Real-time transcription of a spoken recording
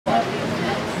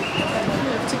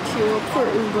you up for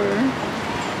Uber,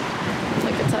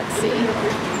 like a taxi,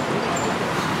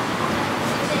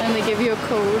 and they give you a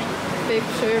code. Babe,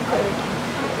 show your code.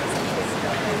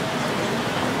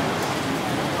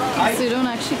 So you don't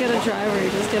actually get a driver,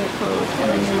 you just get a code, and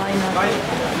then you line up.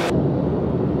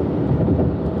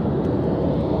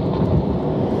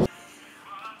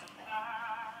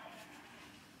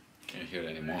 Can't hear it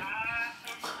anymore.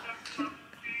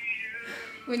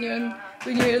 When you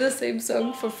hear the same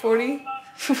song for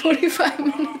 45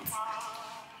 minutes.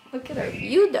 Look at our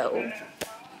view though.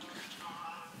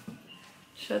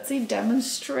 Should I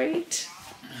demonstrate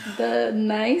the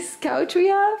nice couch we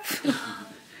have?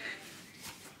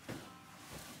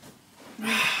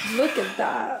 Look at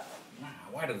that. Wow,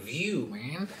 what a view,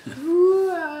 man.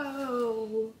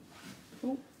 Wow.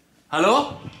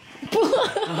 Hello? Oh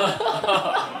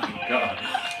my god.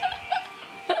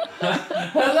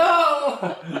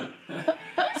 Hello!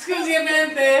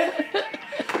 Scusamente!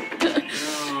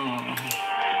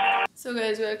 So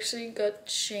guys, we actually got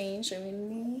changed. I mean,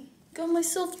 me got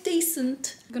myself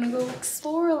decent. I'm gonna go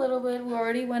explore a little bit. We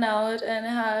already went out and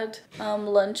had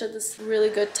lunch at this really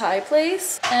good Thai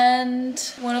place and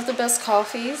one of the best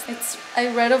coffees. I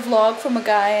read a vlog from a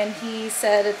guy and he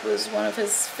said it was one of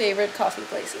his favorite coffee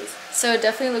places. So it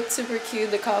definitely looked super cute.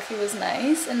 The coffee was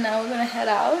nice, and now we're gonna head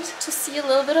out to see a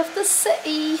little bit of the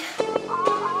city.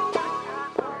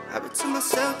 I've been to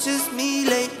myself, just me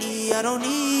lately. I don't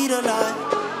need a lot.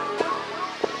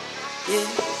 Yeah,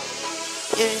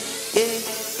 yeah, yeah,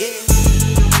 yeah.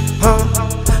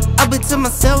 I've been to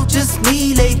myself, just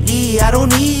me lately. I don't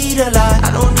need a lot.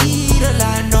 I don't need a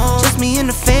lot, no. Just me and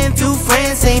the fam, few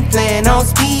friends ain't playing. I don't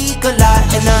speak a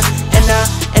lot, and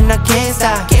I can't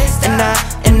stop. And I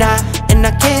can't stop. And I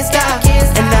can't stop.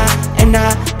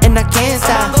 And I can't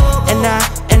stop.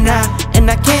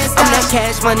 I'm that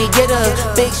cash money getter,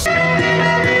 big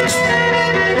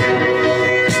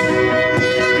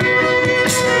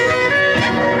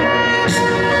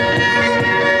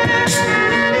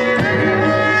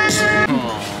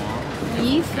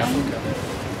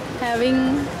Having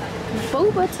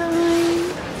boba time.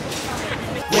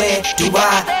 Where do I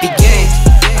begin?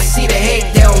 I see the hate,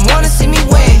 they don't wanna see me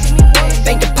win.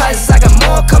 Bank deposits, I got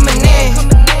more coming in.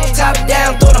 Top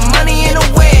down, throw the money in a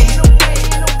win.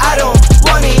 I don't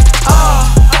want it all.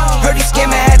 Heard he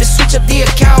scammer, had to switch up the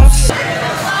accounts.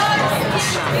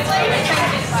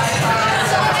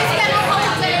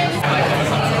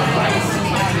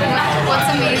 What's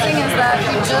amazing is that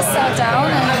we just sat down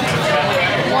and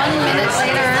 1 minute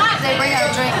later they bring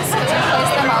out drinks because we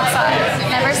placed them outside.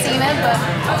 Never seen it, but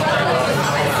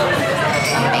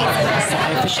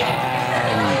amazing.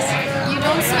 You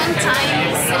don't spend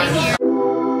time sitting here.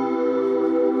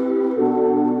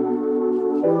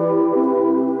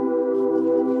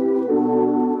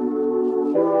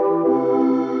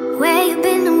 Where you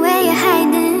been and where you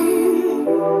hiding?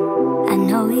 I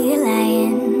know you're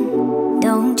lying.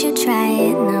 Don't you try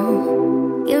it, no.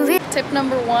 Tip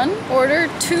number 1, order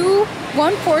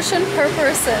 1 portion per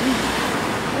person.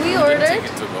 We ordered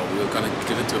We were gonna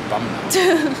give it to a bum now.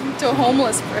 to a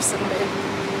homeless person, babe.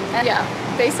 And yeah,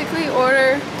 basically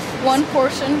order 1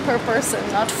 portion per person,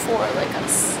 not 4 like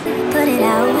us. Put it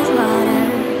out with water,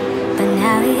 but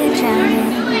now you're drowning.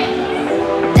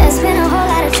 There's been a whole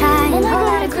lot of trying. Oh my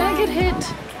god, it's gonna get hit.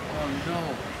 Oh no.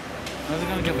 How's it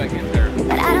gonna get back in there?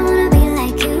 But I don't wanna be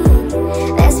like you.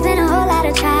 There's been a whole lot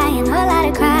of trying, whole lot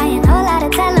of crying, whole lot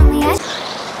of telling me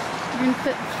We're in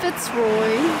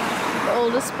Fitzroy, the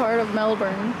oldest part of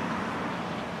Melbourne.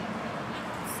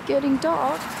 It's getting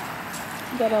dark.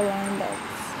 Got alarm bells.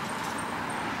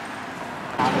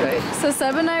 Right. So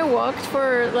Seb and I walked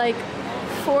for like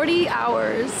 40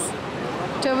 hours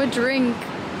to have a drink,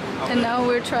 and now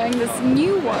we're trying this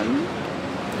new one.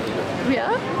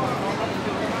 Yeah?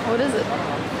 What is it?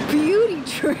 Beauty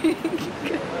drink.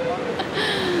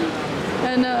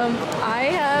 And I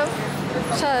have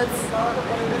shots.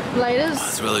 Light is.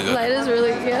 It's really good. Light is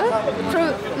really, yeah.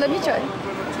 Let me try.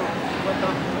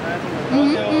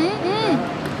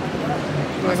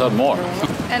 I thought more.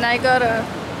 And I got a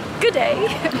good day.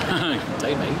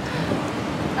 Day, mate.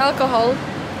 Alcohol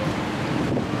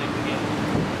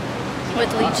with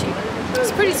lychee.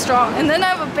 It's pretty strong. And then I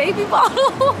have a baby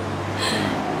bottle.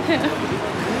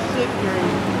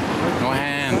 No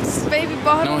hands. Baby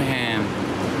bottle. No hand.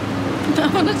 I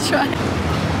want to try.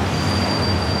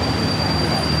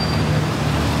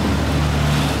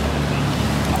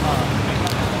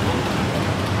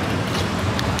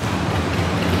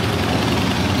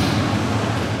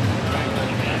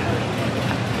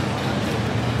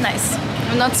 Nice.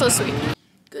 Not so sweet.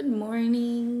 Good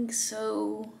morning.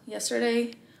 So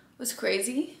yesterday was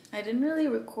crazy. I didn't really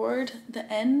record the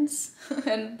ends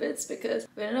and bits because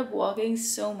we ended up walking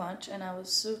so much and I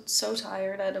was so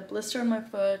tired. I had a blister on my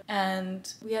foot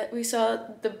and we saw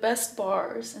the best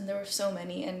bars and there were so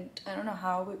many, and I don't know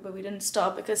how, but we didn't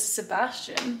stop because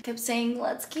Sebastian kept saying,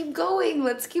 let's keep going,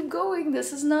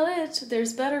 this is not it,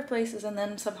 there's better places. And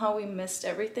then somehow we missed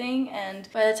everything, and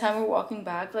by the time we're walking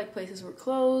back, like places were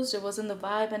closed, it wasn't the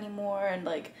vibe anymore, and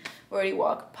like we already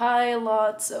walked by a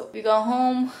lot. So we got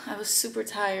home, I was super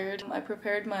tired. I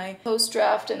prepared my post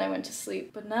draft and I went to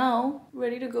sleep. But now,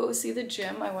 ready to go see the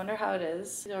gym. I wonder how it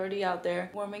is. He's already out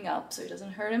there warming up so he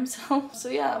doesn't hurt himself. So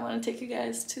yeah, I want to take you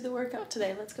guys to the workout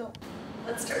today. Let's go.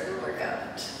 Let's start the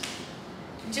workout.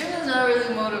 Gym is not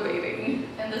really motivating,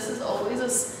 and this is always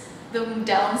the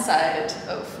downside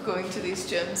of going to these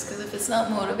gyms, because if it's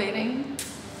not motivating,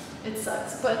 it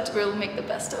sucks, but we'll make the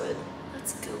best of it.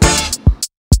 Let's go.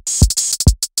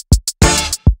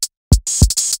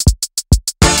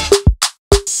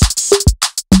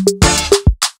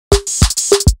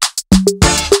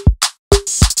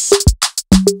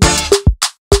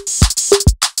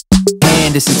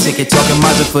 And it's a ticket talking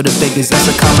Mazda for the biggest.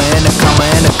 That's a comma and a comma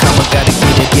and a comma. Gotta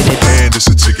get it. And it's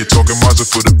a ticket talking Mazda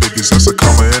for the biggest. That's a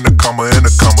comma and a comma and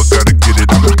a comma. Gotta get it.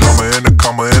 I'm a comma and a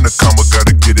comma and a comma.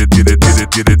 Gotta get it.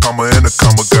 Comma and a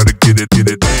comma. Gotta get it.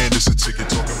 And it's a ticket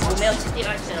talking Mazda. 我没有吃第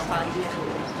二次的话，一定是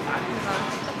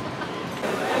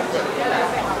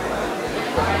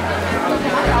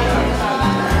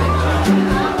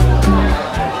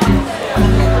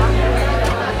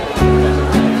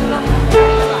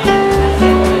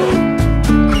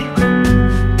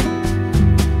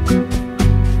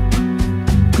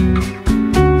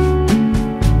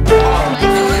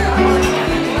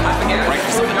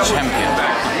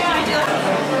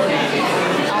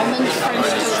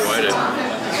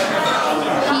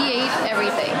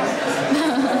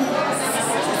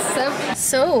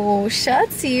So,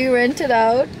 Shatsi rented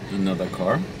out Another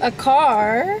car? a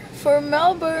car for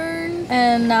Melbourne,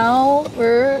 and now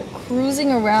we're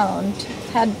cruising around.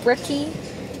 Had brekkie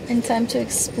and time to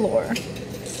explore.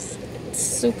 It's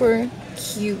super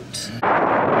cute.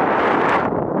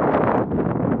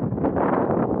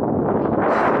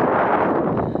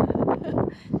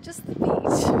 Just the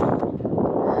beach.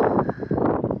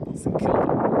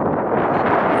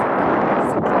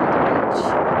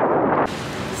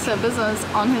 Seb is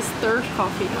on his third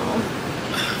coffee now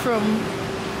from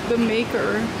the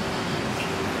maker.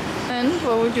 And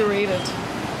what would you rate it?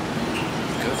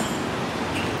 Good.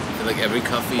 I feel like every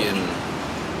coffee in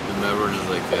Melbourne is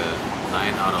like a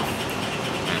 9 out of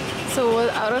 10. So what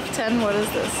out of 10, what is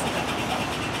this?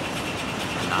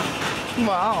 9.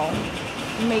 Wow.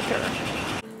 Maker.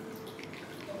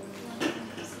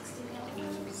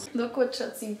 Look what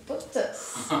Shatsi put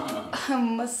us. A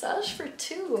massage for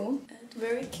 2. At a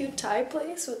very cute Thai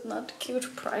place with not cute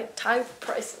Thai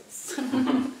prices.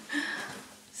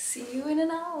 See you in an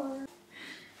hour.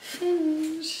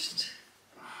 Finished.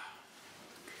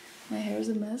 My hair is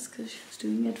a mess because she was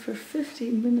doing it for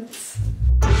 15 minutes.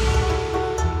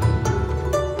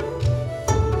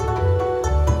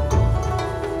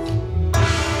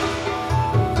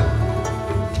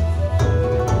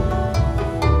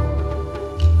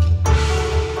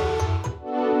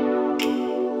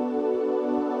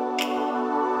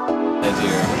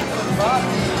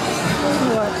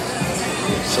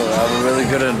 So I have a really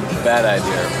good and bad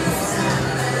idea.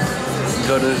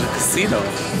 Go to the casino.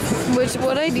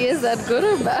 What idea is that, good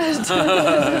or bad?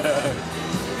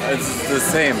 It's the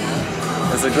same.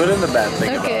 It's a good and a bad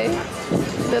thing. Okay,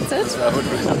 that's it? I would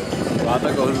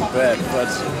rather go to bed, but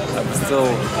I'm still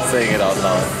saying it out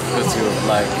loud because you would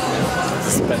like to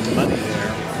spend money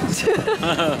there.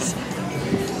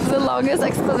 The longest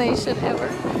explanation ever.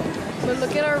 But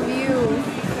look at our view.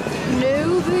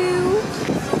 No view.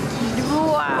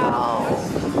 Wow.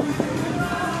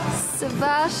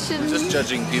 Sebastian. Just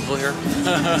judging people here.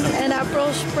 And April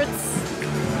Spritz.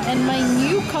 And my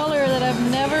new color that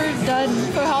I've never done.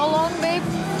 For how long, babe?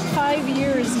 5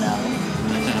 years now.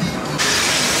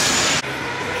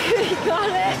 Got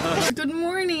it. Good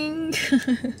morning.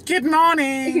 Good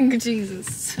morning.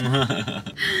 Jesus.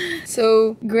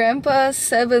 So, Grandpa,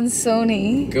 Seb, and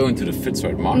Sony. Going to the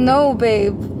Fitzroy Market. No,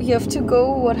 babe. You have to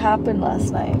go what happened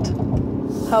last night.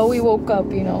 How we woke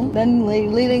up, you know. Then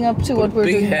leading up to what we're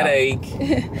doing. Big headache.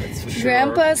 That's for sure.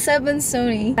 Grandpa, Seb, and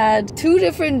Sony had 2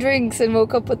 different drinks and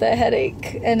woke up with a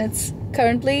headache. And it's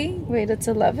currently, wait, it's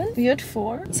 11? We had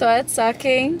 4. So I had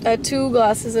sake, 2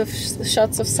 glasses of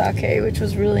shots of sake, which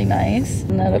was really nice.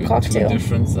 And then a cocktail. 2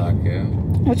 different sake.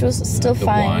 Which was still the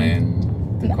fine.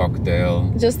 Wine. The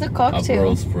cocktail. Just the cocktail.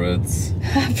 Aperol spritz.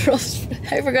 Aperol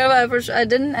spritz. I forgot about Aperol.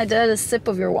 I did a sip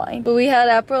of your wine, but we had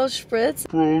Aperol spritz.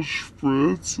 Aperol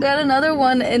spritz. We had another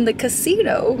one in the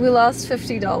casino. We lost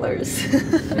 $50.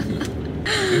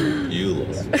 You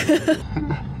lost.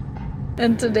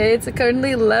 And today it's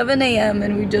currently 11 a.m.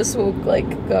 and we just woke,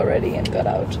 got ready and got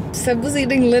out. Seb was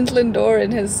eating Lindt Lindor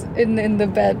in the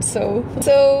bed, so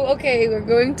okay, we're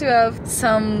going to have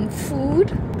some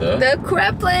food. The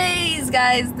crab place,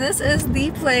 guys. This is the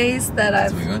place that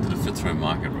I've... So we're going to the Fitzroy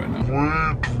Market right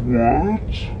now.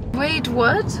 Wait,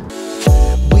 what?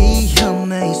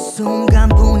 위험해 이 순간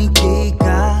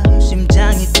분위기가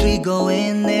심장이 뛰고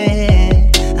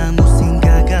있네 아무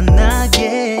생각 안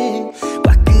나게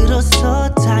꽉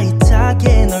끌어서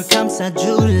타이트하게 널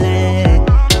감싸줄래.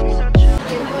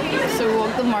 So we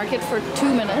walked the market for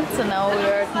 2 minutes and now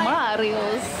we're at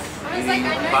Mario's.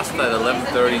 Pasta at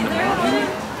 11:30 in the morning.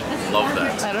 Love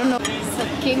that. I don't know. So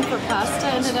came for pasta,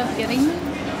 ended up getting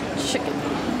chicken.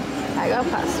 I got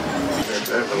pasta.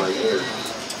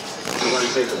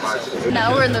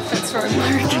 Now we're in the Fitzroy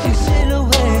Market.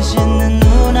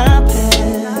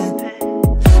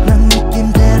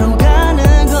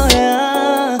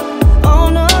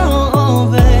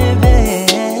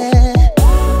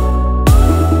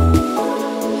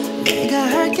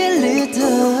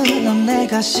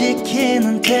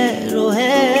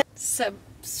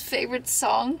 Seb's favorite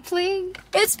song playing.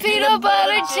 It's peanut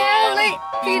butter jelly,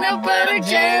 peanut butter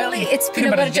jelly. It's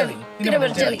peanut butter jelly, peanut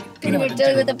butter jelly, peanut butter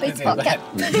jelly with a baseball cap.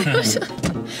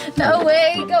 Now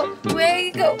where you go, where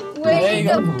you go, where you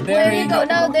go, where you go.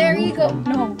 Now there you go.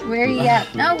 No, where you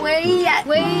at? Now where you at?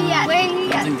 Where you at? Where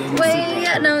you at? Where you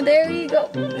at? No, there you go.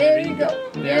 There you go.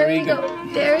 There you go.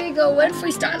 There you go. When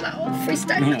freestyle now.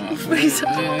 Freestyle now.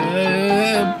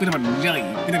 Freestyle. Peanut butter jelly,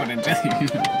 peanut butter jelly.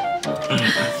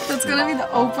 That's gonna be the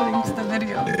opening to the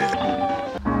video.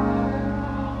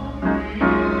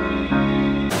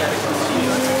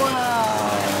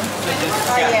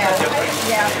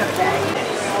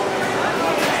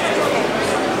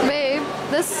 Babe,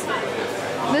 this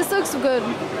looks good.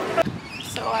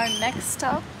 So our next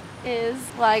stop is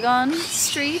Lygon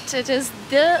Street. It is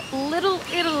the Little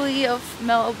Italy of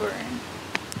Melbourne.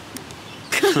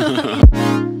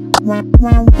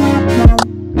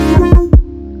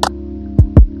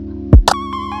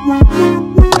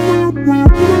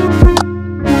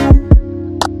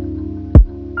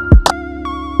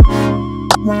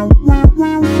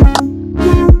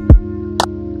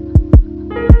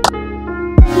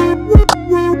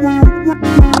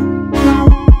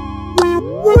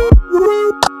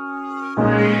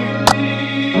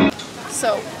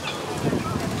 So,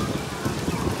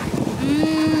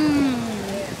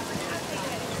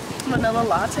 vanilla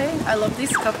latte. I love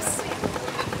these cups.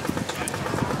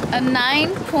 A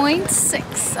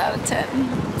 9.6 out of 10.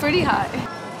 Pretty high.